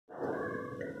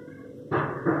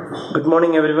Good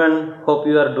morning everyone, hope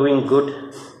you are doing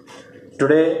good.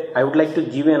 Today I would like to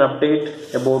give you an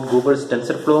update about Google's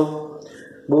Tensorflow.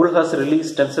 Google has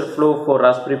released Tensorflow for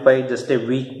Raspberry Pi just a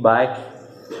week back.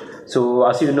 So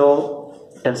as you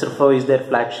know, Tensorflow is their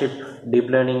flagship deep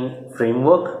learning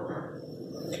framework.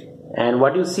 And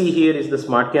what you see here is the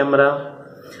smart camera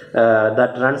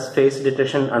that runs face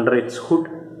detection under its hood.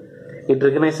 It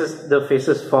recognizes the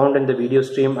faces found in the video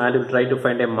stream and will try to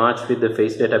find a match with the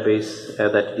face database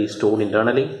that is stored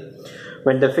internally.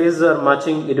 When the faces are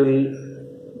matching, it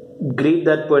will greet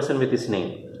that person with his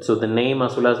name. So the name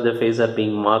as well as the face are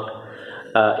being marked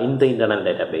in the internal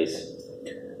database.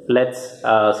 Let's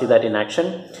see that in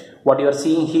action. What you are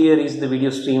seeing here is the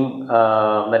video stream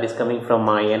that is coming from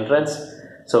my entrance.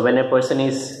 So when a person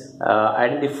is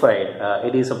identified,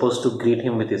 it is supposed to greet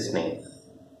him with his name.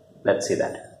 Let's see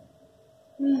that.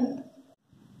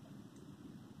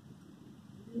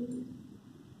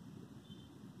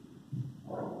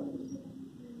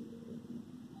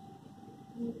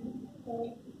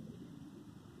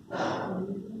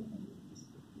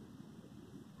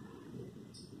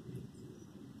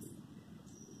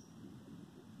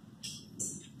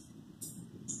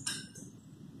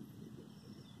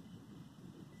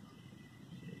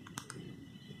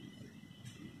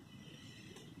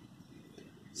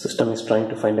 System is trying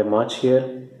to find a match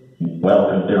here.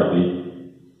 Welcome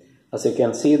therapy. As you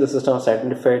can see, the system has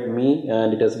identified me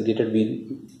and it has greeted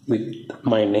with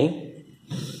my name.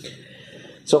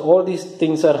 So all these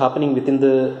things are happening within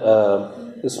the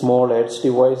small edge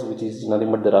device, which is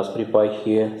nothing but the Raspberry Pi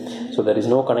here. So there is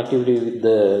no connectivity with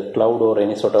the cloud or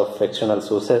any sort of external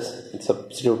sources. It's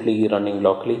absolutely running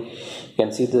locally. You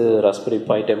can see the Raspberry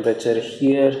Pi temperature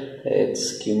here.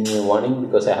 It's giving me a warning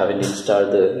because I haven't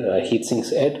installed the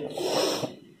heatsinks yet.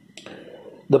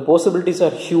 The possibilities are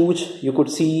huge. You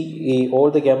could see all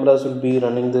the cameras will be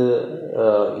running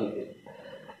the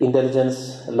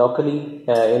intelligence locally,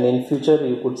 and in future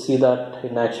you could see that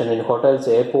in action in hotels,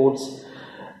 airports,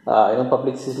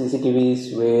 public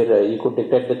CCTVs, where you could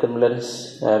detect the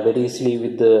criminals very easily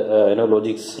with the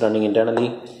logics running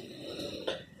internally.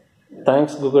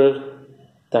 Thanks Google,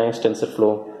 thanks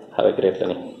Tensorflow. Have a great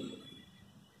learning.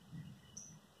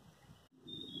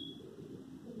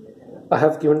 I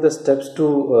have given the steps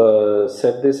to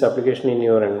set this application in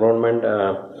your environment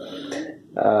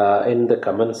in the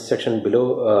comments section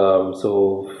below.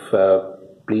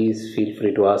 Please feel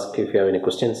free to ask if you have any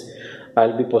questions.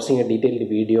 I'll be posting a detailed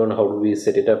video on how do we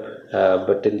set it up,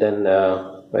 but till then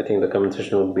I think the comment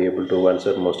section will be able to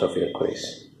answer most of your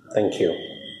queries. Thank you.